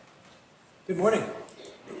Good morning.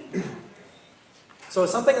 So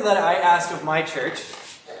something that I ask of my church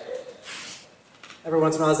every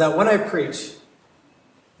once in a while is that when I preach,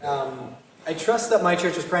 I trust that my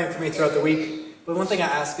church is praying for me throughout the week, but one thing I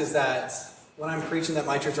ask is that when I'm preaching that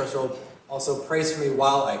my church also prays for me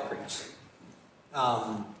while I preach.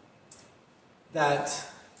 That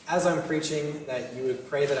as I'm preaching, that you would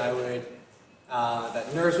pray that I would,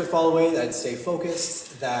 that nerves would fall away, that I'd stay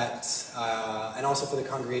focused, that, and also for the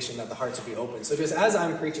congregation, that the hearts would be open. So just as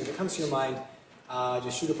I'm preaching, if it comes to your mind,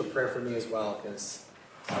 just shoot up a prayer for me as well, because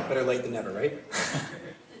better late than never, right?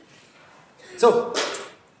 So,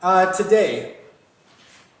 today,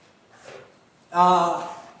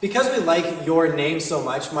 because we like your name so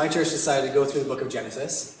much, my church decided to go through the book of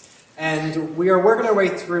Genesis. And we are working our way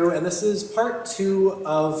through, and this is part 2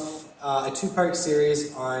 of a 2-part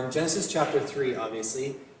series on Genesis chapter 3,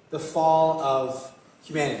 obviously, the fall of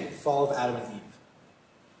humanity, the fall of Adam and Eve.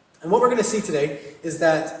 And what we're going to see today is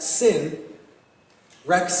that sin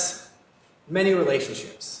wrecks many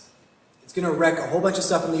relationships. It's going to wreck a whole bunch of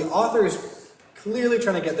stuff, and the author is clearly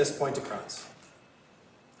trying to get this point across.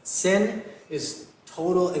 Sin is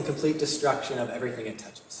total and complete destruction of everything it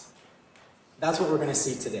touches. That's what we're going to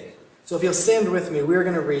see today. So if you'll stand with me, we're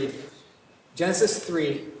going to read Genesis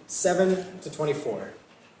 3, 7 to 24.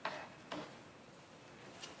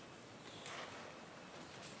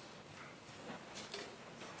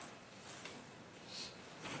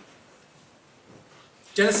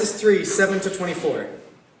 Genesis 3, 7 to 24.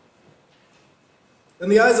 Then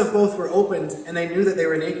the eyes of both were opened, and they knew that they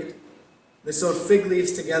were naked. They sewed fig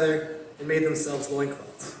leaves together and made themselves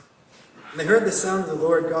loincloths. And they heard the sound of the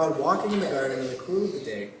Lord God walking in the garden in the cool of the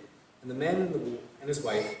day, and the man and his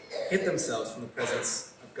wife hid themselves from the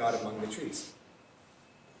presence of God among the trees.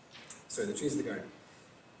 The trees of the garden.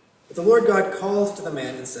 But the Lord God called to the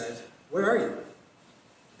man and said, "Where are you?"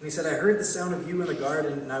 And he said, "I heard the sound of you in the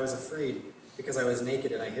garden, and I was afraid, because I was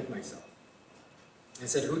naked and I hid myself." And he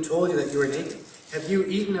said, "Who told you that you were naked? Have you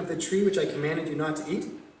eaten of the tree which I commanded you not to eat?"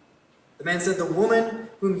 The man said, "The woman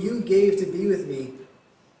whom you gave to be with me,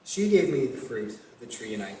 she gave me the fruit of the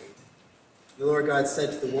tree, and I ate." The Lord God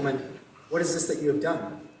said to the woman, "What is this that you have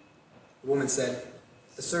done?" The woman said,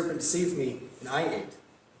 "The serpent deceived me, and I ate."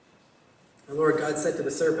 The Lord God said to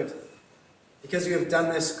the serpent, "Because you have done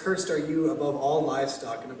this, cursed are you above all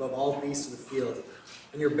livestock and above all beasts of the field.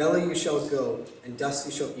 On your belly you shall go, and dust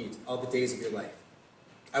you shall eat all the days of your life.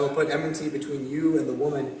 I will put enmity between you and the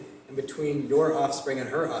woman, and between your offspring and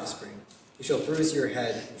her offspring. You shall bruise your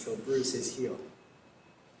head, and you shall bruise his heel."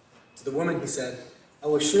 To the woman he said, "I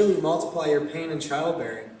will surely multiply your pain in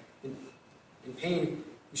childbearing. In pain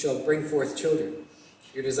you shall bring forth children.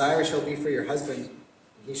 Your desire shall be for your husband,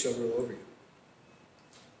 and he shall rule over you."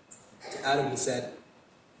 To Adam he said,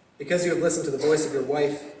 "Because you have listened to the voice of your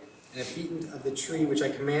wife, and have eaten of the tree which I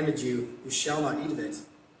commanded you, you shall not eat of it.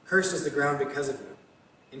 Cursed is the ground because of you.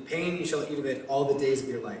 In pain you shall eat of it all the days of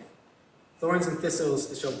your life. Thorns and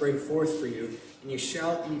thistles it shall bring forth for you, and you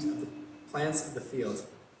shall eat of the plants of the field.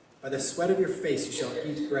 By the sweat of your face you shall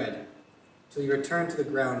eat bread, till you return to the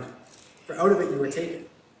ground, for out of it you were taken.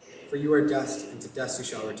 For you are dust, and to dust you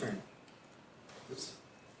shall return." Oops.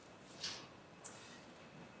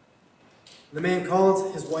 The man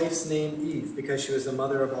called his wife's name Eve, because she was the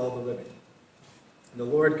mother of all the living. And the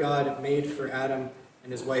Lord God made for Adam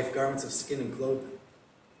and his wife garments of skin and clothed them.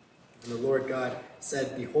 And the Lord God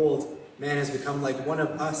said, "Behold, man has become like one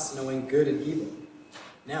of us, knowing good and evil.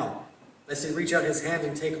 Now, lest he reach out his hand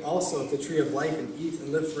and take also of the tree of life and eat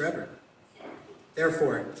and live forever."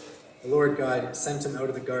 Therefore, the Lord God sent him out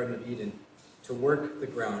of the Garden of Eden to work the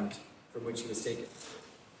ground from which he was taken.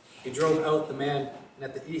 He drove out the man, and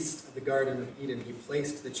at the east of the Garden of Eden he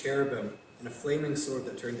placed the cherubim and a flaming sword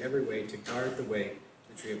that turned every way to guard the way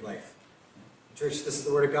to the tree of life. Church, this is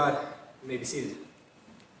the word of God. You may be seated.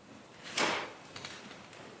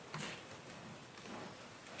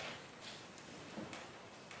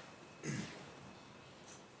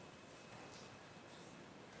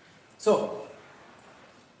 So,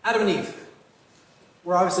 Adam and Eve.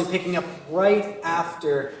 We're obviously picking up right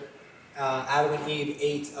after Adam and Eve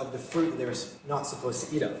ate of the fruit that they were not supposed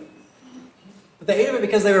to eat of. But they ate of it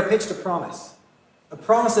because they were pitched a promise. A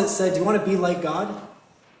promise that said, do you want to be like God? Do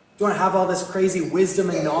you want to have all this crazy wisdom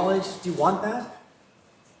and knowledge? Do you want that?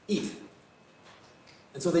 Eat.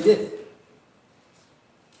 And so they did.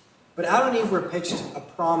 But Adam and Eve were pitched a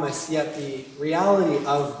promise, yet the reality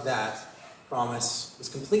of that promise was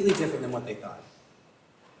completely different than what they thought.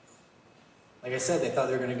 Like I said, they thought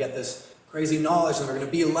they were going to get this crazy knowledge and they were going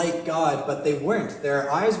to be like God, but they weren't.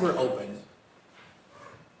 Their eyes were opened,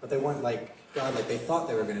 but they weren't like God like they thought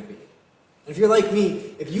they were going to be. And If you're like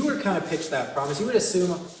me, if you were kind of pitched that promise, you would assume,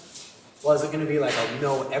 well, is it going to be like I'll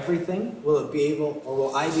know everything? Will I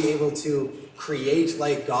be able to create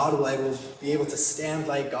like God? Will I be able to stand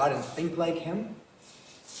like God and think like Him?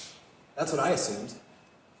 That's what I assumed.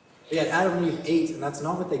 But yet Adam and Eve ate, and that's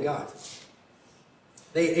not what they got.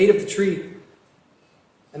 They ate of the tree,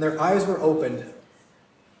 and their eyes were opened.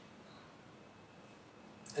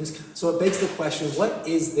 And so it begs the question, what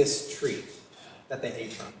is this tree that they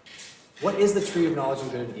ate from? What is the tree of knowledge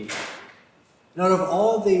of good and evil? And out of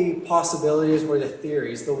all the possibilities or the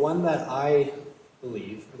theories, the one that I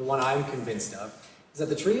believe, or the one I'm convinced of, is that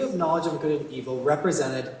the tree of knowledge of good and evil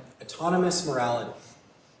represented autonomous morality.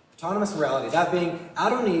 Autonomous morality, that being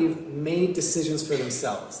Adam and Eve made decisions for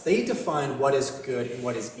themselves. They defined what is good and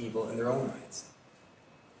what is evil in their own minds.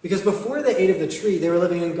 Because before they ate of the tree, they were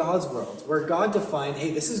living in God's world, where God defined,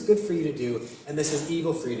 hey, this is good for you to do, and this is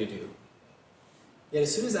evil for you to do. Yet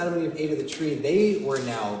as soon as Adam and Eve ate of the tree, they were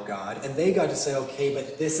now God, and they got to say, okay,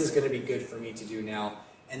 but this is going to be good for me to do now,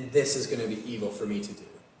 and this is going to be evil for me to do.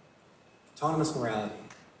 Autonomous morality.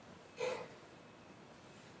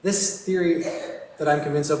 This theory that I'm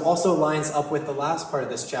convinced of also lines up with the last part of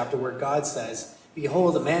this chapter where God says,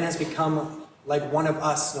 behold, a man has become like one of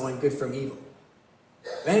us, knowing good from evil.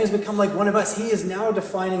 Man has become like one of us. He is now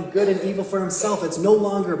defining good and evil for himself. It's no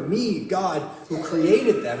longer me, God, who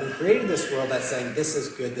created them and created this world that's saying this is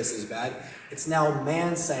good, this is bad. It's now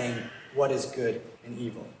man saying what is good and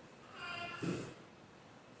evil.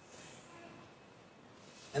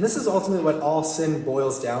 And this is ultimately what all sin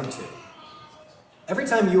boils down to. Every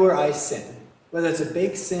time you or I sin, whether it's a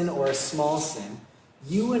big sin or a small sin,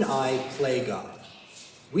 you and I play God.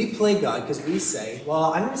 We play God because we say, well,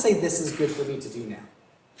 I'm going to say this is good for me to do now.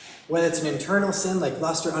 Whether it's an internal sin like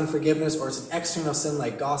lust or unforgiveness, or it's an external sin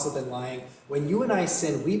like gossip and lying, when you and I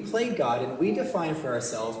sin, we play God and we define for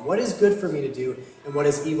ourselves what is good for me to do and what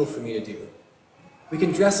is evil for me to do. We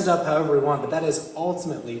can dress it up however we want, but that is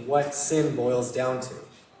ultimately what sin boils down to.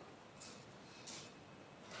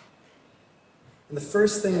 And the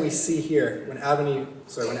first thing we see here when Adam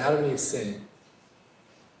and Eve sin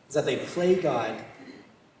is that they play God,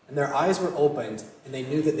 and their eyes were opened, and they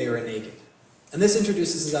knew that they were naked. And this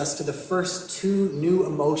introduces us to the first two new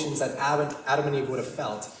emotions that Adam and Eve would have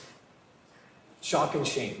felt: shock and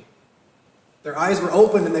shame. Their eyes were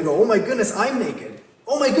opened, and they go, oh my goodness, I'm naked.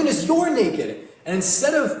 Oh my goodness, you're naked. And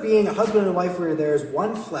instead of being a husband and a wife where there is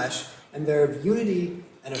one flesh, and they're of unity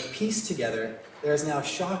and of peace together, there is now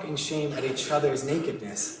shock and shame at each other's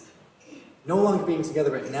nakedness, no longer being together,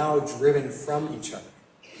 but now driven from each other.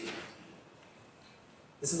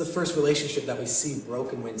 This is the first relationship that we see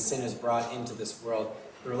broken when sin is brought into this world.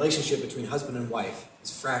 The relationship between husband and wife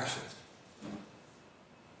is fractured.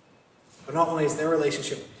 But not only is their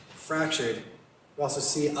relationship fractured, we also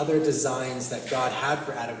see other designs that God had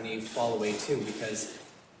for Adam and Eve fall away too, because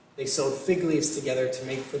they sewed fig leaves together to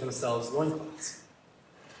make for themselves loincloths.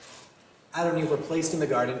 Adam and Eve were placed in the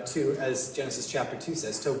garden to, as Genesis chapter 2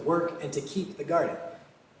 says, to work and to keep the garden.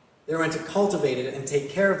 They were meant to cultivate it and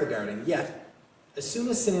take care of the garden. Yet, as soon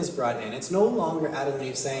as sin is brought in, it's no longer Adam and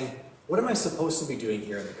Eve saying, what am I supposed to be doing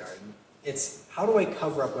here in the garden? It's, how do I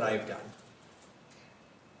cover up what I've done?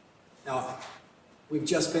 Now, we've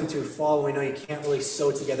just been through fall, and we know you can't really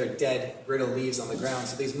sew together dead, brittle leaves on the ground,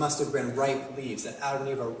 so these must have been ripe leaves that Adam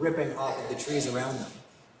and Eve are ripping off of the trees around them.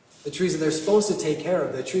 The trees that they're supposed to take care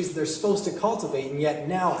of, the trees that they're supposed to cultivate, and yet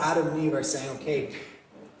now Adam and Eve are saying, okay,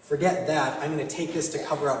 forget that, I'm going to take this to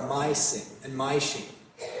cover up my sin and my shame.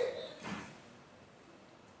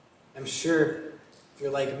 I'm sure if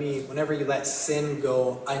you're like me, whenever you let sin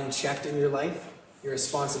go unchecked in your life, your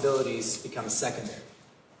responsibilities become secondary.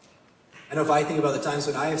 I know if I think about the times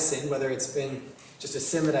when I have sinned, whether it's been just a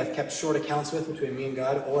sin that I've kept short accounts with between me and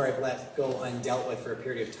God, or I've let go undealt with for a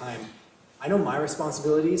period of time, I know my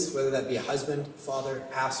responsibilities, whether that be a husband, father,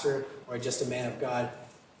 pastor, or just a man of God,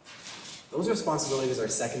 those responsibilities are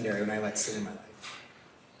secondary when I let sin in my life.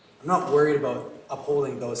 I'm not worried about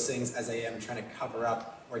upholding those things as I am trying to cover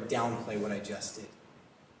up or downplay what I just did.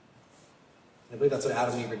 And I believe that's what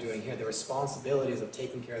Adam and Eve are doing here. The responsibilities of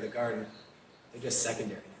taking care of the garden, they're just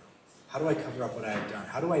secondary now. How do I cover up what I have done?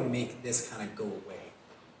 How do I make this kind of go away?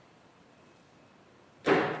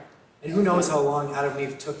 And who knows how long Adam and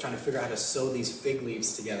Eve took trying to figure out how to sew these fig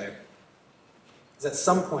leaves together. Because at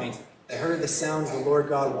some point, they heard the sound of the Lord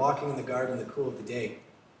God walking in the garden in the cool of the day.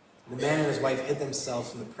 And the man and his wife hid themselves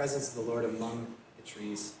from the presence of the Lord among the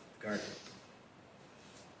trees of the garden.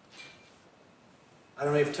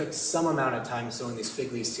 Adam and Eve took some amount of time sewing these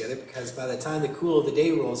fig leaves together, because by the time the cool of the day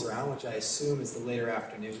rolls around, which I assume is the later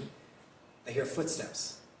afternoon, they hear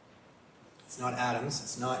footsteps. It's not Adam's,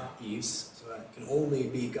 it's not Eve's, so it can only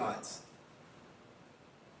be God's.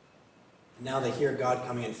 And now they hear God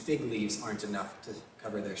coming, and fig leaves aren't enough to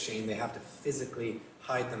cover their shame. They have to physically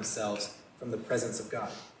hide themselves from the presence of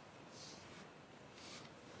God.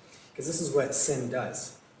 Because this is what sin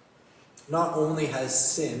does. Not only has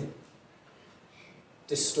sin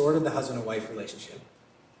distorted the husband and wife relationship,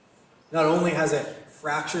 not only has it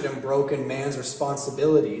fractured and broken man's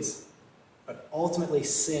responsibilities, but ultimately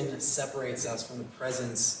sin separates us from the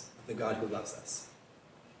presence of the God who loves us.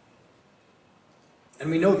 And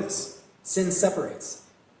we know this. Sin separates.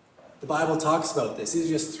 The Bible talks about this. These are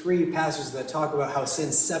just 3 passages that talk about how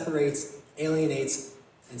sin separates, alienates,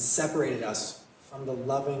 and separated us from the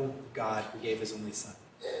loving God who gave his only Son.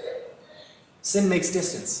 Sin makes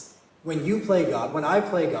distance. When you play God, when I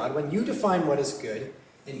play God, when you define what is good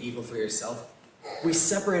and evil for yourself, we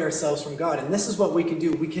separate ourselves from God. And this is what we can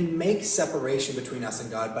do. We can make separation between us and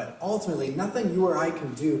God, but ultimately nothing you or I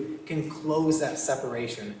can do can close that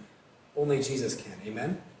separation. Only Jesus can.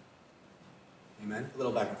 Amen? Amen? A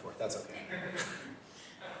little back and forth. That's okay.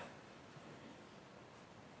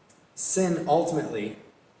 Sin ultimately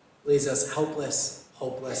leaves us helpless,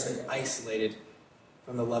 hopeless, and isolated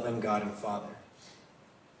from the loving God and Father.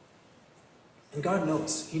 And God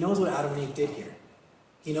knows. He knows what Adam and Eve did here.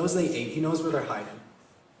 He knows they ate. He knows where they're hiding.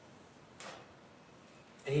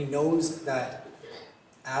 And he knows that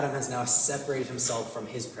Adam has now separated himself from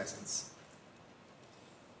his presence.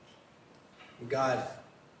 And God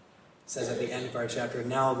says at the end of our chapter,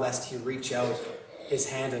 now lest he reach out his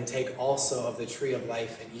hand and take also of the tree of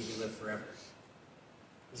life and eat and live forever.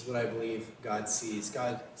 This is what I believe God sees.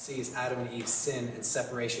 God sees Adam and Eve's sin, and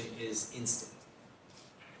separation is instant.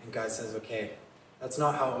 And God says, okay, that's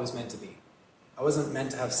not how it was meant to be. I wasn't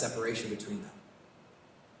meant to have separation between them.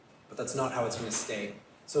 But that's not how it's going to stay.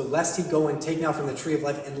 So lest he go and take now from the tree of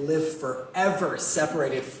life and live forever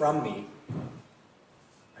separated from me,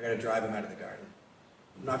 I got to drive him out of the garden.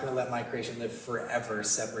 I'm not going to let my creation live forever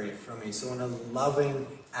separated from me. So in a loving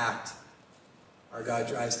act, our God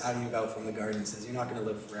drives Adam and Eve out from the garden and says, you're not going to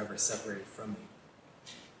live forever separated from me.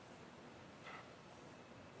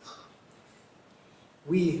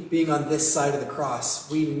 We, being on this side of the cross,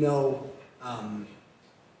 we know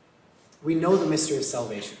the mystery of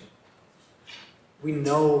salvation. We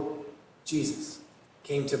know Jesus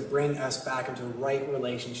came to bring us back into right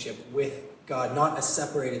relationship with God, not a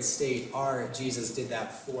separated state. Our Jesus did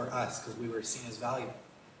that for us because we were seen as valuable.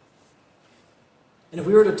 And if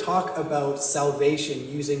we were to talk about salvation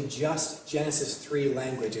using just Genesis 3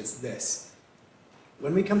 language, it's this.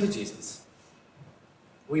 When we come to Jesus,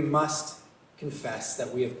 we must confess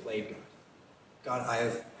that we have played God. God, I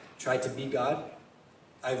have tried to be God.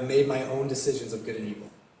 I've made my own decisions of good and evil.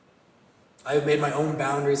 I have made my own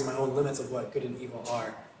boundaries and my own limits of what good and evil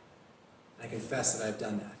are. And I confess that I've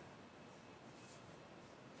done that.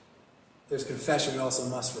 If there's confession, we also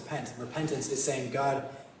must repent. And repentance is saying, God,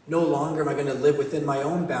 no longer am I going to live within my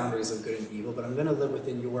own boundaries of good and evil, but I'm going to live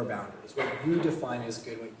within your boundaries. What you define as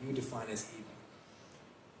good, what you define as evil.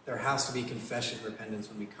 There has to be confession and repentance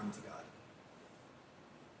when we come to God.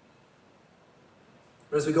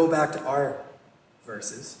 But as we go back to our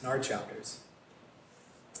verses, in our chapters,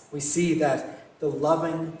 we see that the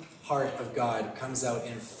loving heart of God comes out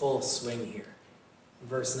in full swing here. In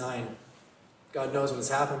verse 9, God knows what has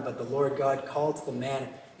happened, but the Lord God called to the man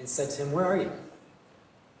and said to him, where are you?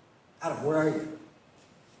 Adam, where are you?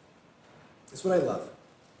 That's what I love.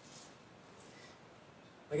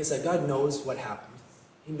 Like I said, God knows what happened.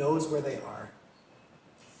 He knows where they are.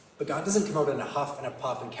 But God doesn't come out in a huff and a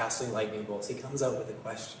puff and casting lightning bolts. He comes out with a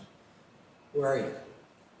question. Where are you?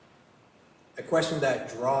 A question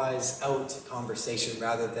that draws out conversation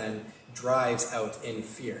rather than drives out in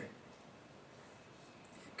fear.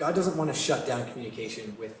 God doesn't want to shut down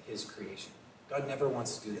communication with his creation. God never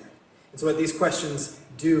wants to do that. And so what these questions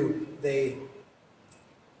do, they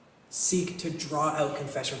seek to draw out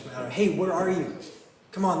confession from Adam. Hey, where are you?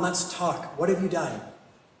 Come on, let's talk. What have you done?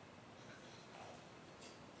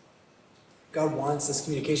 God wants this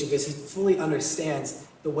communication because he fully understands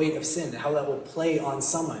the weight of sin and how that will play on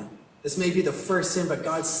someone. This may be the first sin, but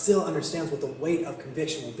God still understands what the weight of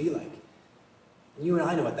conviction will be like. And you and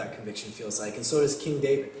I know what that conviction feels like, and so does King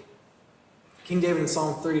David. King David in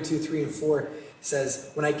Psalm 32, 3 and 4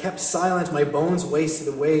 says, when I kept silent, my bones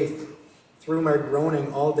wasted away through my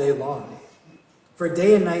groaning all day long. For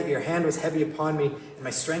day and night your hand was heavy upon me, and my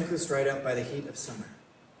strength was dried up by the heat of summer.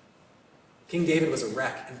 King David was a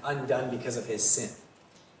wreck and undone because of his sin.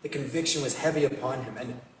 The conviction was heavy upon him,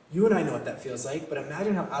 and you and I know what that feels like, but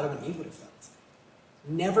imagine how Adam and Eve would have felt.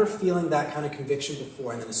 Never feeling that kind of conviction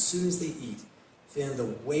before, and then as soon as they eat, feeling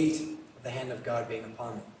the weight of of the hand of God being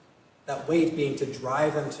upon them. That weight being to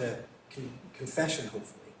drive them to confession,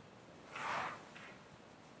 hopefully.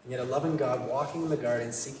 And yet a loving God walking in the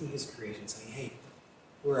garden, seeking his creation, saying, hey,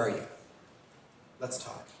 where are you? Let's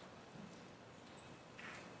talk.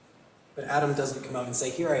 But Adam doesn't come out and say,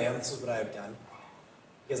 here I am, this is what I have done.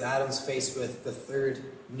 Because Adam's faced with the third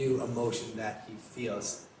new emotion that he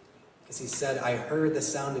feels. Because he said, I heard the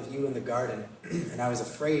sound of you in the garden, and I was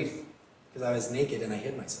afraid because I was naked and I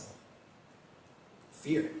hid myself.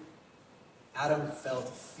 Fear. Adam felt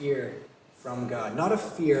fear from God. Not a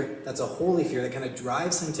fear that's a holy fear that kind of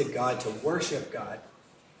drives him to God to worship God,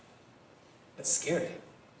 but scared.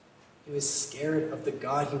 He was scared of the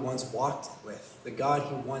God he once walked with, the God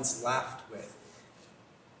he once laughed with.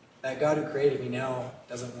 That God who created me now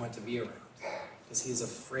doesn't want to be around because he is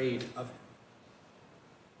afraid of him.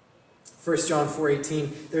 1 John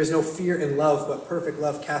 4:18, there is no fear in love, but perfect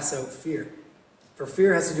love casts out fear. For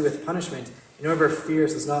fear has to do with punishment, and whoever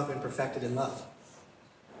fears has not been perfected in love.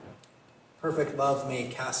 Perfect love may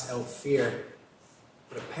cast out fear,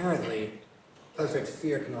 but apparently, perfect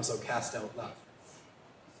fear can also cast out love.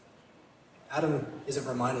 Adam isn't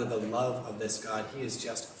reminded of the love of this God, he is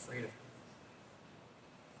just afraid of him.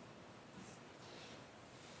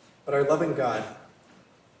 But our loving God,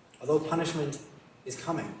 although punishment is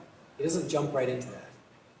coming, he doesn't jump right into that.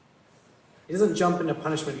 He doesn't jump into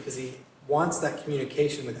punishment because he wants that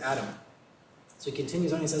communication with Adam. So he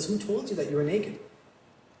continues on and says, who told you that you were naked?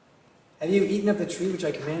 Have you eaten of the tree which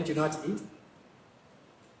I commanded you not to eat?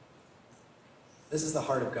 This is the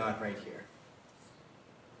heart of God right here.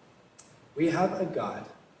 We have a God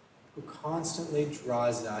who constantly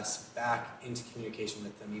draws us back into communication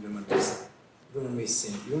with him even when we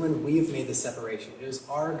sin, even when we've made the separation. It is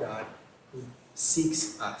our God who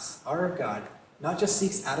seeks us. Our God not just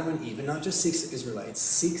seeks Adam and Eve, and not just seeks the Israelites,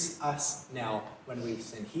 seeks us now when we've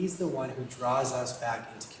sinned. He's the one who draws us back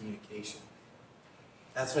into communication.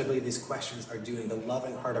 That's what I believe these questions are doing. The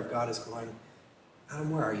loving heart of God is going, Adam,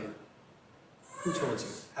 where are you? Who told you?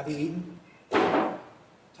 Have you eaten?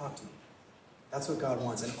 Talk to me. That's what God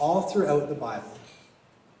wants. And all throughout the Bible,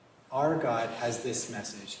 our God has this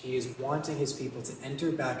message. He is wanting his people to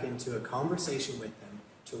enter back into a conversation with him,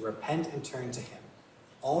 to repent and turn to him.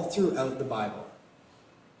 All throughout the Bible,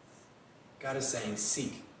 God is saying,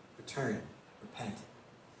 seek, return, repent.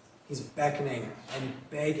 He's beckoning and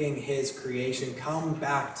begging his creation, come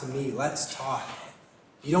back to me, let's talk.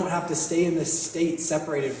 You don't have to stay in this state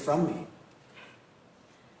separated from me.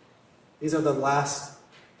 These are the last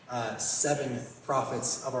 7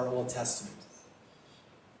 prophets of our Old Testament.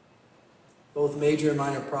 Both major and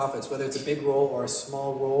minor prophets, whether it's a big roll or a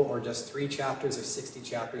small roll or just 3 chapters or 60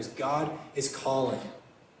 chapters, God is calling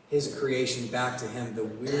his creation back to him, the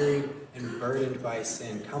wearied and burdened by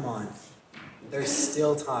sin. Come on. There's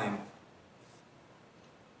still time.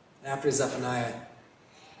 And after Zephaniah,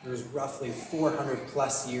 there was roughly 400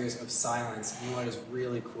 plus years of silence. And what is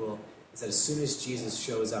really cool is that as soon as Jesus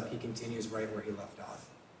shows up, he continues right where he left off.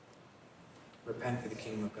 Repent, for the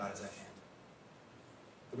kingdom of God is at hand.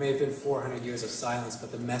 There may have been 400 years of silence,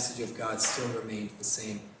 but the message of God still remained the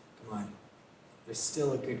same. Come on. There's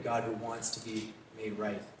still a good God who wants to be made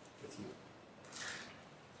right with you.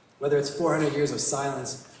 Whether it's 400 years of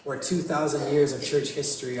silence or 2,000 years of church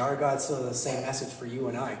history, our God still has the same message for you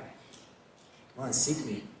and I. Come on, seek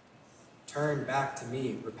me. Turn back to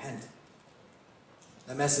me. Repent.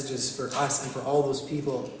 That message is for us and for all those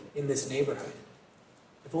people in this neighborhood.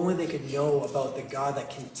 If only they could know about the God that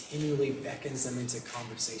continually beckons them into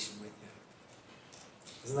conversation with him.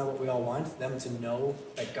 Isn't that what we all want? Them to know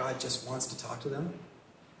that God just wants to talk to them?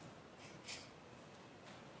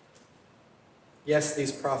 Yes,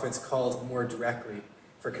 these prophets called more directly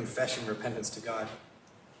for confession, repentance to God.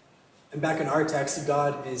 And back in our text,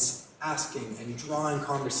 God is asking and drawing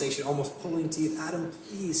conversation, almost pulling teeth. Adam,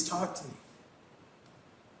 please talk to me.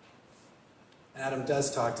 And Adam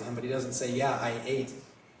does talk to him, but he doesn't say, yeah, I ate.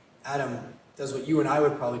 Adam does what you and I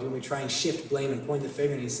would probably do when we try and shift blame and point the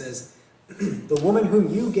finger, and he says, the woman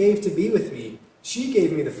whom you gave to be with me, she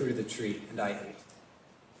gave me the fruit of the tree, and I ate.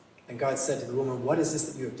 And God said to the woman, what is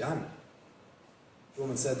this that you have done? The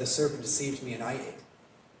woman said, the serpent deceived me, and I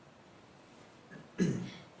ate.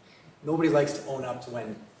 Nobody likes to own up to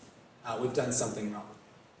when we've done something wrong,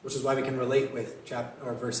 which is why we can relate with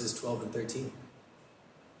verses 12 and 13.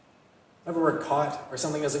 Whenever we're caught or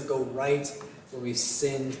something doesn't go right, where we've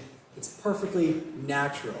sinned, it's perfectly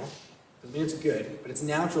natural. Doesn't mean it's good, but it's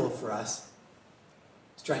natural for us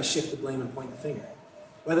to try and shift the blame and point the finger.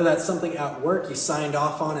 Whether that's something at work you signed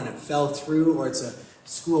off on and it fell through, or it's a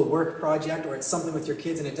school work project, or it's something with your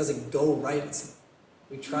kids and it doesn't go right.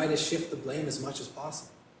 We try to shift the blame as much as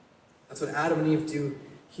possible. That's what Adam and Eve do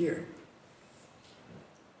here.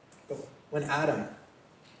 But when Adam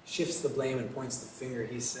shifts the blame and points the finger,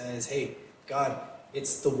 he says, hey, God,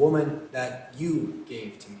 it's the woman that you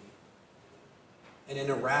gave to me. And in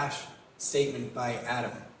a rash statement by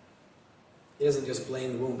Adam, he doesn't just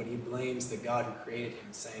blame the woman, but he blames the God who created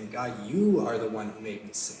him, saying, God, you are the one who made me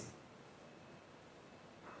sin.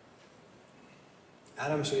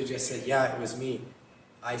 Adam should have just said, yeah, it was me.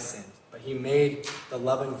 I sinned. But he made the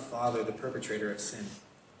loving Father the perpetrator of sin.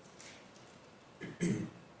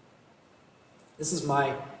 This is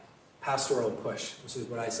my pastoral push, which is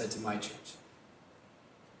what I said to my church.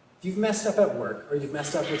 If you've messed up at work, or you've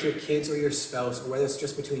messed up with your kids or your spouse, or whether it's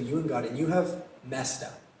just between you and God, and you have messed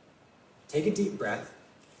up, take a deep breath,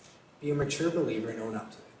 be a mature believer, and own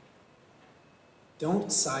up to it.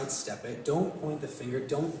 Don't sidestep it. Don't point the finger.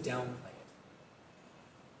 Don't downplay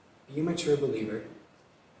it. Be a mature believer,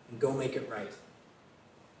 and go make it right.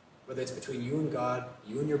 Whether it's between you and God,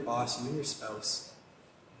 you and your boss, you and your spouse.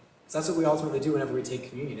 Because that's what we ultimately do whenever we take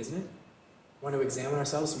communion, isn't it? We want to examine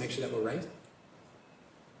ourselves to make sure that we're right.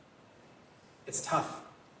 It's tough.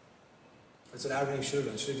 That's what Adam and Eve should have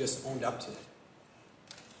done. Should have just owned up to it.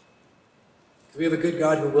 Because we have a good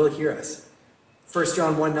God who will hear us. 1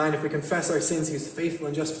 John 1:9, if we confess our sins, he is faithful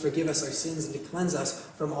and just to forgive us our sins and to cleanse us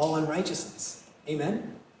from all unrighteousness.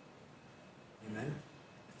 Amen? Amen?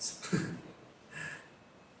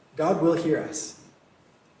 God will hear us.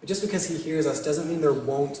 But just because he hears us doesn't mean there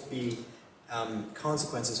won't be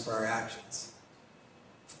consequences for our actions.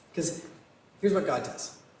 Because here's what God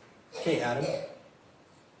does. Okay, Adam,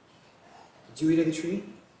 did you eat of the tree?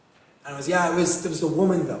 And it was the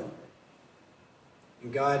woman though.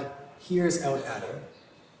 And God hears out Adam.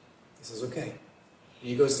 He says, okay. And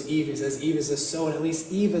he goes to Eve and says, Eve, is this so? And at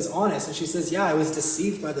least Eve is honest. And she says, yeah, I was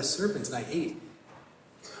deceived by the serpent and I ate.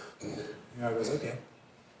 And God goes, okay.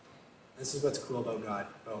 This is what's cool about God.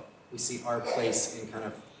 Well, we see our place in kind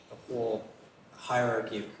of the whole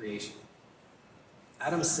hierarchy of creation.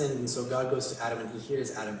 Adam sinned, and so God goes to Adam and he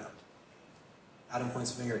hears Adam out. Adam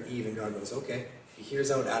points a finger at Eve and God goes, okay. He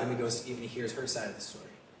hears out Adam, he goes to Eve and he hears her side of the story.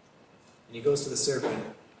 And he goes to the serpent,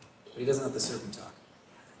 but he doesn't let the serpent talk.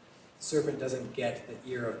 The serpent doesn't get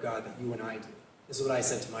the ear of God that you and I do. This is what I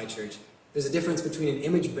said to my church. There's a difference between an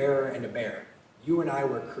image bearer and a bear. You and I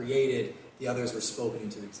were created, the others were spoken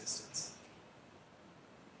into existence.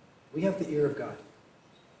 We have the ear of God.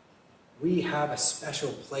 We have a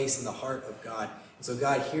special place in the heart of God. And so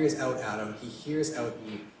God hears out Adam, he hears out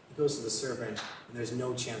Eve, he goes to the serpent, and there's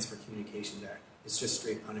no chance for communication there. It's just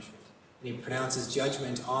straight punishment. And he pronounces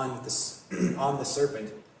judgment on the serpent.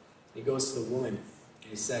 And he goes to the woman, and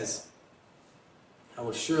he says, I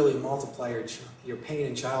will surely multiply your pain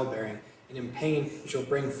in childbearing, and in pain you shall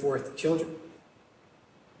bring forth children.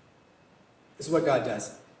 This is what God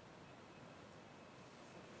does.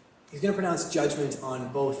 He's going to pronounce judgment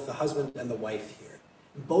on both the husband and the wife here.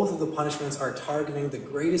 Both of the punishments are targeting the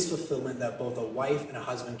greatest fulfillment that both a wife and a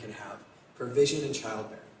husband can have, provision and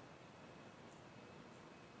childbearing.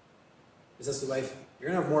 He says to the wife, you're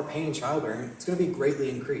going to have more pain in childbearing. It's going to be greatly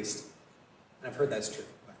increased. And I've heard that's true,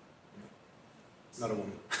 but I'm not a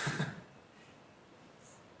woman.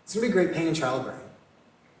 It's going to be great pain in childbearing.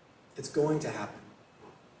 It's going to happen.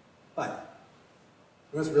 But,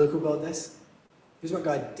 you know what's really cool about this? Here's what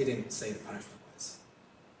God didn't say the punishment was.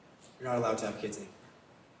 You're not allowed to have kids anymore.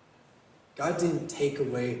 God didn't take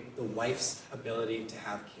away the wife's ability to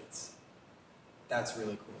have kids. That's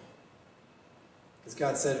really cool. Because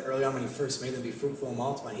God said early on when he first made them, be fruitful and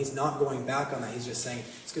multiply. He's not going back on that. He's just saying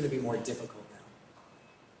it's going to be more difficult now.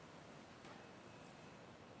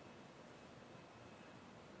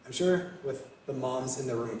 I'm sure with the moms in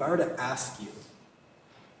the room, if I were to ask you,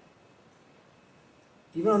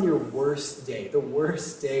 even on your worst day, the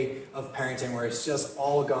worst day of parenting where it's just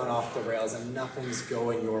all gone off the rails and nothing's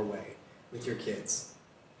going your way with your kids,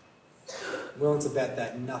 I'm willing to bet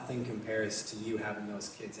that nothing compares to you having those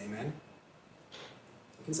kids. Amen?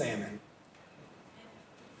 You can say amen.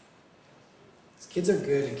 Because kids are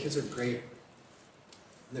good and kids are great.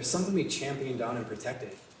 And there's something to be championed on and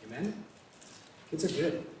protected. Amen? Kids are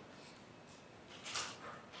good.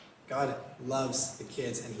 God loves the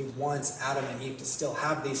kids, and he wants Adam and Eve to still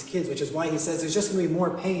have these kids, which is why he says there's just going to be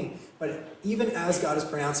more pain. But even as God is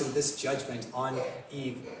pronouncing this judgment on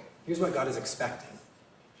Eve, here's what God is expecting.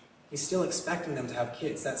 He's still expecting them to have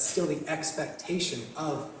kids. That's still the expectation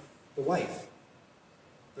of the wife.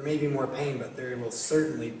 There may be more pain, but there will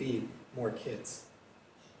certainly be more kids.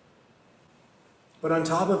 But on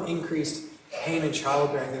top of increased pain and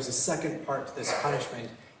childbearing, there's a second part to this punishment.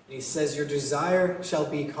 And he says, your desire shall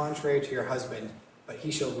be contrary to your husband, but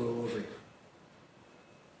he shall rule over you.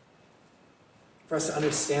 for us to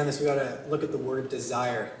understand this, we got to look at the word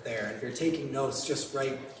desire there. And if you're taking notes, just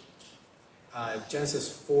write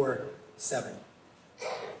Genesis 4:7,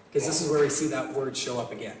 because this is where we see that word show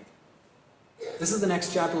up again. This is the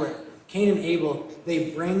next chapter where Cain and Abel, they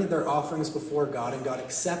bring their offerings before God, and God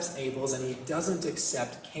accepts Abel's, and he doesn't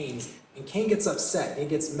accept Cain's. And Cain gets upset, he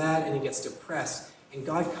gets mad, and he gets depressed. And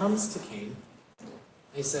God comes to Cain, and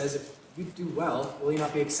he says, if you do well, will you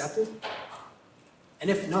not be accepted? And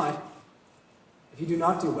if not, if you do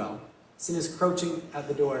not do well, sin is crouching at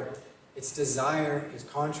the door. Its desire is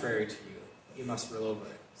contrary to you. You must rule over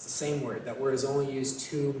it. It's the same word. That word is only used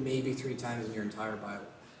 2, maybe 3 times in your entire Bible.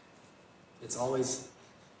 It's always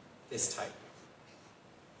this type.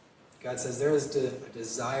 God says there is a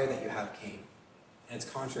desire that you have, Cain, and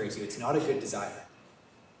it's contrary to you. It's not a good desire,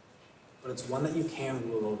 but it's one that you can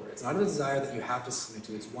rule over. It's not a desire that you have to submit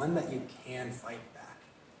to. It's one that you can fight back.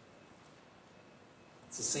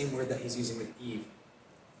 It's the same word that he's using with Eve.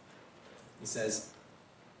 He says,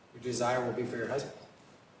 your desire will be for your husband.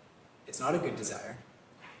 It's not a good desire.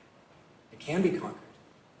 It can be conquered,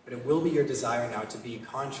 but it will be your desire now to be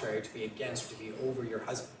contrary, to be against, or to be over your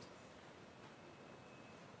husband.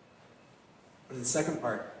 And in the second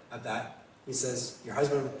part of that, he says, your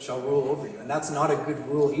husband shall rule over you. And that's not a good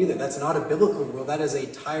rule either. That's not a biblical rule. That is a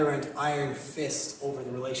tyrant, iron fist over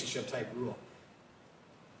the relationship type rule.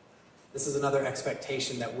 This is another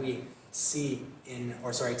expectation that we see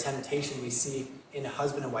temptation we see in a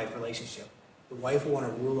husband and wife relationship. The wife will want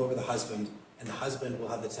to rule over the husband, and the husband will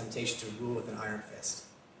have the temptation to rule with an iron fist.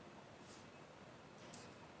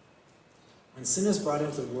 When sin is brought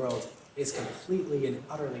into the world, it is completely and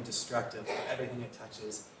utterly destructive of everything it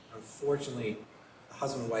touches. Unfortunately, the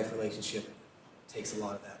husband and wife relationship takes a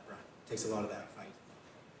lot of that fight.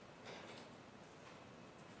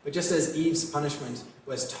 But just as Eve's punishment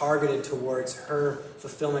was targeted towards her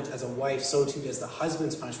fulfillment as a wife, so too does the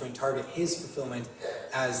husband's punishment target his fulfillment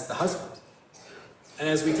as the husband. And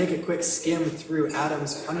as we take a quick skim through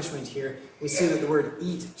Adam's punishment here, we see that the word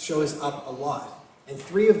eat shows up a lot. And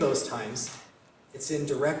 3 of those times, it's in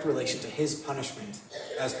direct relation to his punishment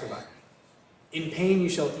as provider. In pain you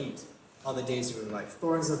shall eat all the days of your life.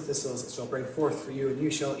 Thorns and thistles it shall bring forth for you, and you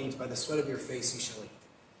shall eat. By the sweat of your face you shall eat.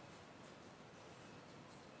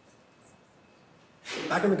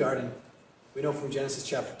 Back in the garden, we know from Genesis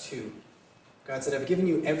chapter 2, God said, I've given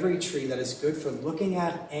you every tree that is good for looking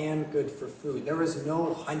at and good for food. There is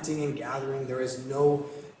no hunting and gathering. There is no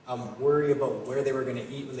worry about where they were going to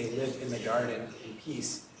eat when they lived in the garden in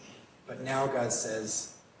peace. But now God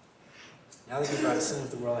says, now that you brought sin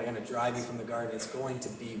into the world, I'm going to drive you from the garden. It's going to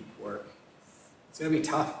be work. It's going to be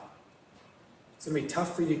tough. It's going to be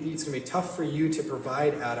tough for you to eat. It's going to be tough for you to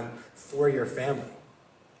provide, Adam, for your family.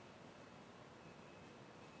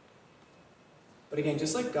 But again,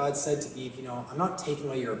 just like God said to Eve, I'm not taking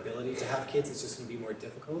away your ability to have kids. It's just going to be more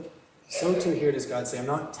difficult. So too here does God say, I'm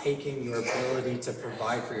not taking your ability to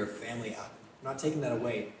provide for your family, Adam. I'm not taking that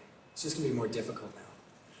away. It's just going to be more difficult now.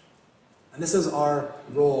 And this is our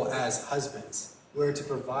role as husbands. We're to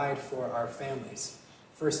provide for our families.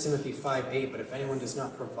 1 Timothy 5:8, but if anyone does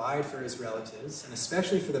not provide for his relatives, and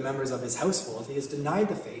especially for the members of his household, he has denied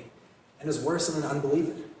the faith and is worse than an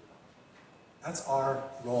unbeliever. That's our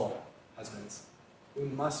role, husbands. We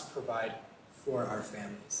must provide for our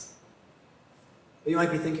families. But you might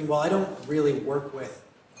be thinking, well, I don't really work with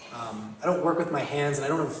my hands, and I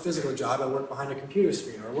don't have a physical job. I work behind a computer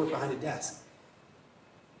screen, or I work behind a desk.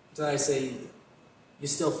 So I say, you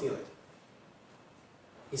still feel it.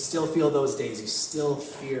 You still feel those days. You still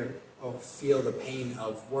feel the pain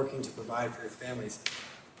of working to provide for your families.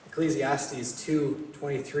 Ecclesiastes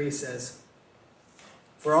 2:23 says,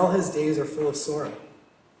 for all his days are full of sorrow.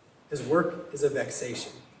 His work is a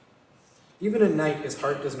vexation. Even at night his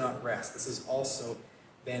heart does not rest. This is also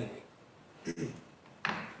vanity.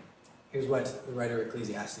 Here's what the writer of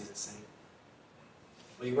Ecclesiastes is saying.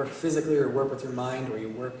 Whether you work physically or work with your mind, or you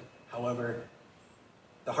work however,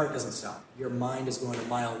 the heart doesn't stop. Your mind is going a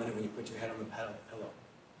mile a minute when you put your head on the pillow.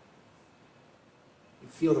 You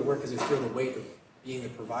feel the work because you feel the weight of being a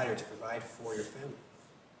provider to provide for your family.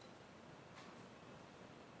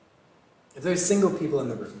 If there's single people in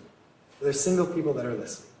the room, if there's single people that are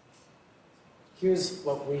listening, here's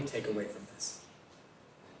what we take away from this.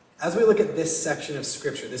 As we look at this section of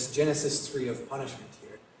Scripture, this Genesis 3 of punishment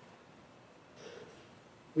here,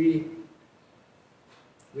 we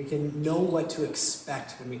can know what to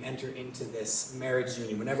expect when we enter into this marriage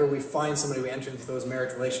union. Whenever we find somebody, we enter into those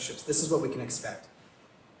marriage relationships. This is what we can expect.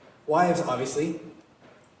 Wives, obviously,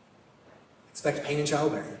 expect pain in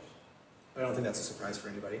childbearing. But I don't think that's a surprise for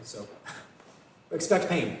anybody, so expect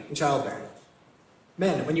pain in childbearing.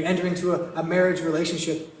 Men, when you enter into a marriage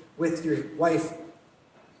relationship with your wife,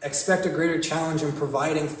 expect a greater challenge in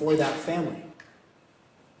providing for that family.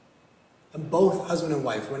 And both husband and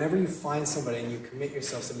wife, whenever you find somebody and you commit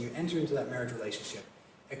yourselves and you enter into that marriage relationship,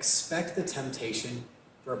 expect the temptation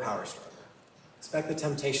for a power struggle. Expect the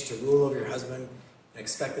temptation to rule over your husband, and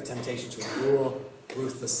expect the temptation to rule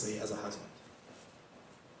ruthlessly as a husband.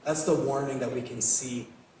 That's the warning that we can see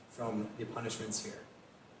from the punishments here.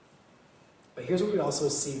 But here's what we also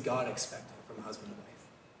see God expecting from a husband and wife.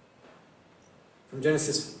 From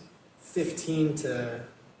Genesis 16 to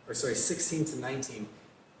 19,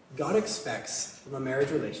 God expects from a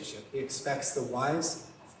marriage relationship, he expects the wives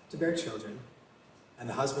to bear children and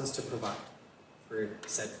the husbands to provide for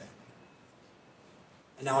said family.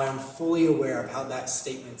 And now I am fully aware of how that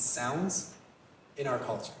statement sounds in our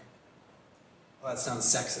culture. Well, that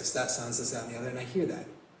sounds sexist, that sounds this, that, and the other, and I hear that.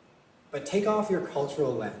 But take off your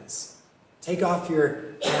cultural lens. Take off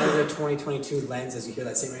your Canada 2022 lens as you hear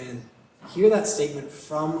that statement, and hear that statement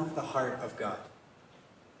from the heart of God.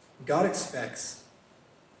 God expects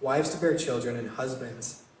wives to bear children and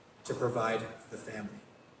husbands to provide for the family.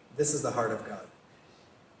 This is the heart of God.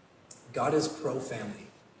 God is pro-family.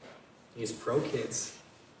 He is pro-kids,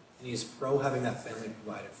 and he is pro-having that family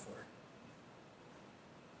provided for.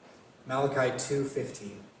 Malachi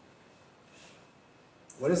 2:15.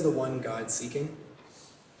 What is the one God seeking?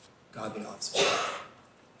 Godly offspring.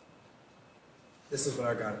 This is what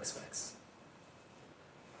our God expects.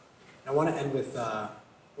 I want to end with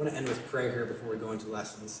prayer here before we go into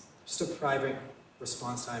lessons. Just a private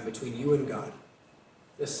response time between you and God.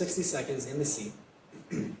 There's 60 seconds in the seat.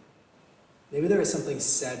 Maybe there is something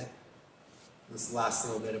said this last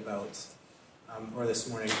little bit about, or this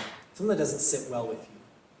morning, something that doesn't sit well with you.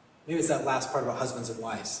 Maybe it's that last part about husbands and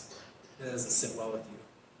wives that doesn't sit well with you.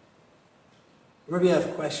 Or maybe you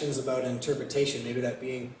have questions about interpretation, maybe that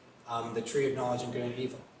being the tree of knowledge of good and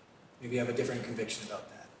evil. Maybe you have a different conviction about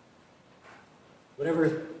that.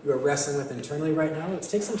 Whatever you are wrestling with internally right now, let's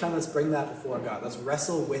take some time, let's bring that before God. Let's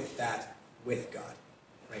wrestle with that with God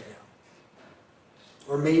right now.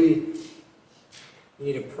 Or maybe you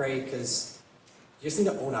need to pray because you just need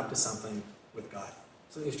to own up to something with God.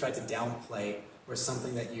 Something you've tried to downplay, or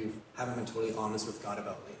something that you haven't been totally honest with God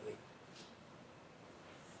about lately.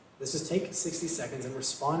 Let's just take 60 seconds and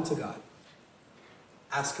respond to God.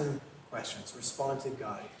 Ask him questions. Respond to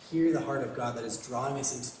God. Hear the heart of God that is drawing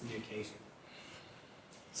us into communication.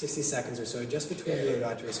 60 seconds or so, just between you and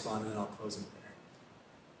God to respond, and then I'll close in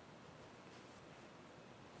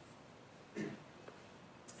prayer.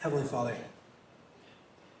 Heavenly Father,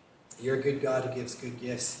 you're a good God who gives good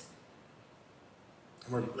gifts.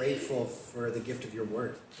 And we're grateful for the gift of your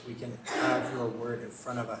word. We can have your word in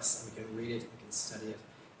front of us, and we can read it, and we can study it.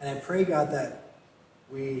 And I pray, God, that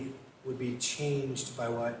we would be changed by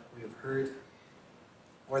what we have heard,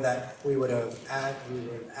 or that we would have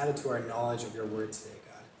added to our knowledge of your word today,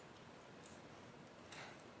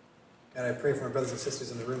 God. God, I pray for my brothers and sisters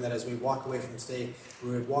in the room that as we walk away from today, we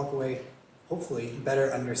would walk away, hopefully,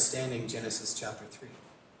 better understanding Genesis chapter 3.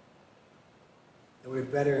 That we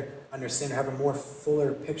would better understand or have a more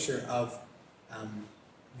fuller picture of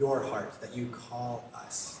your heart, that you call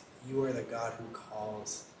us. That you are the God who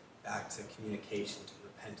calls back to communication, to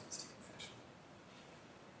repentance, to confession.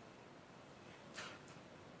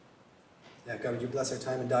 Yeah, God, would you bless our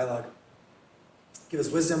time and dialogue? Give us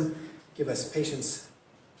wisdom, give us patience.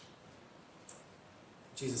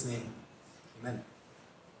 In Jesus' name, amen.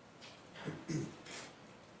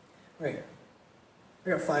 All right, I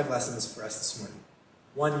got 5 lessons for us this morning.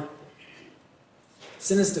 1,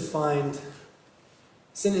 sin is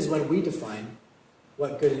when we define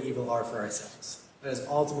what good and evil are for ourselves. That is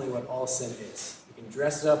ultimately what all sin is. We can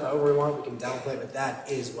dress it up however we want, we can downplay it, but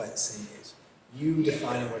that is what sin is. You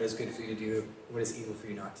defining what is good for you to do, what is evil for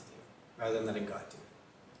you not to do, rather than letting God do it.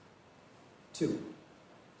 2,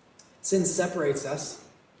 sin separates us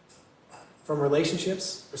from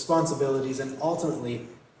relationships, responsibilities, and ultimately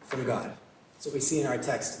from God. That's what we see in our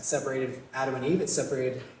text. It separated Adam and Eve, it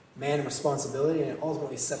separated man and responsibility, and it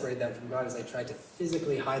ultimately separated them from God as they tried to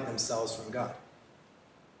physically hide themselves from God.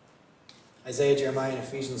 Isaiah, Jeremiah, and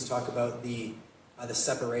Ephesians talk about the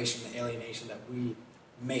separation, the alienation that we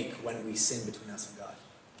make when we sin between us and God.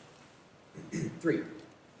 3,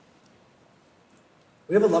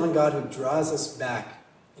 we have a loving God who draws us back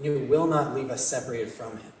and who will not leave us separated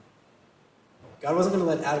from him. God wasn't going to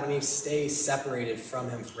let Adam and Eve stay separated from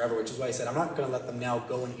him forever, which is why he said, I'm not going to let them now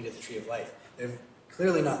go and eat of the tree of life. They're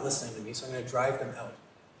clearly not listening to me, so I'm going to drive them out.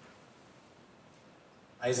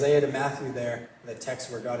 Isaiah to Matthew there, the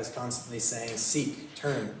text where God is constantly saying, seek,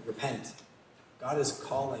 turn, repent. God is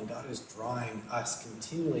calling, God is drawing us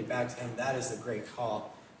continually back to him. That is the great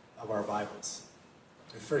call of our Bibles.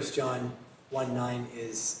 And 1 John 1:9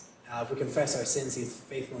 is, if we confess our sins, he is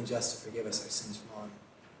faithful and just to forgive us our sins from all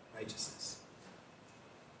unrighteousness.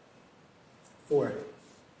 4.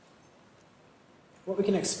 What we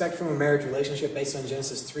can expect from a marriage relationship based on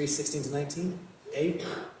Genesis 3:16-19. A,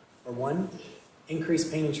 or 1,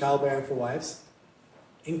 increased pain in childbearing for wives,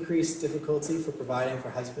 increased difficulty for providing for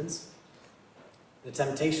husbands, the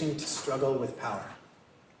temptation to struggle with power.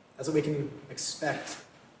 That's what we can expect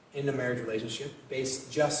in a marriage relationship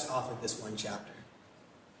based just off of this one chapter.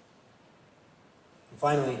 And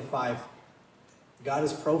finally, 5, God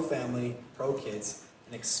is pro-family, pro-kids,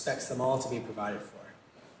 and expects them all to be provided for.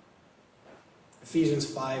 Ephesians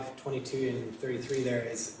 5:22 and 33 there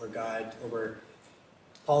is where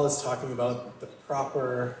Paul is talking about the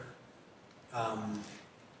proper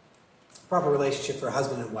relationship for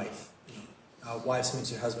husband and wife. Wives submit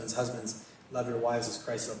to your husbands. Husbands, love your wives as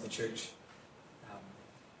Christ loved the church.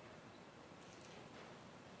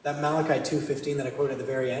 That Malachi 2:15 that I quoted at the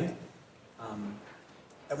very end,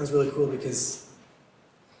 that one's really cool because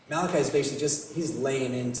Malachi is basically he's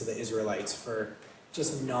laying into the Israelites for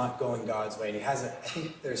just not going God's way. And he has I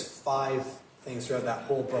think there's 5 things throughout that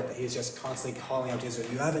whole book that he's just constantly calling out to Israel.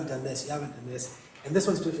 You haven't done this, you haven't done this. And this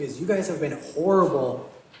one specifically is, you guys have been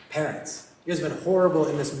horrible parents. You guys have been horrible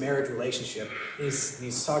in this marriage relationship. And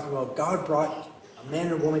he's talking about God brought a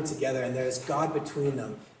man and a woman together, and there's God between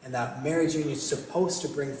them. And that marriage union is supposed to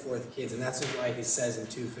bring forth kids. And that's why he says in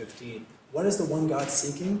 2:15, what is the one God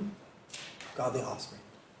seeking? Godly offspring.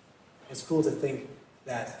 It's cool to think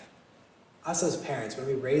that us as parents, when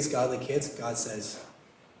we raise godly kids, God says,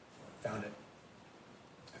 found it.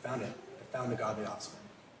 I found it. I found the godly offspring.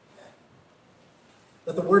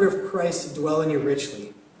 Let the word of Christ dwell in you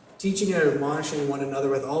richly, teaching and admonishing one another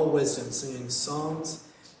with all wisdom, singing psalms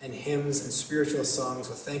and hymns and spiritual songs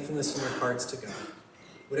with thankfulness in your hearts to God.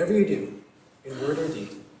 Whatever you do, in word or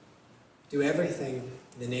deed, do everything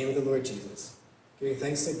in the name of the Lord Jesus, giving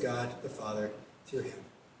thanks to God the Father through him.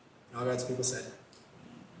 And all God's people said,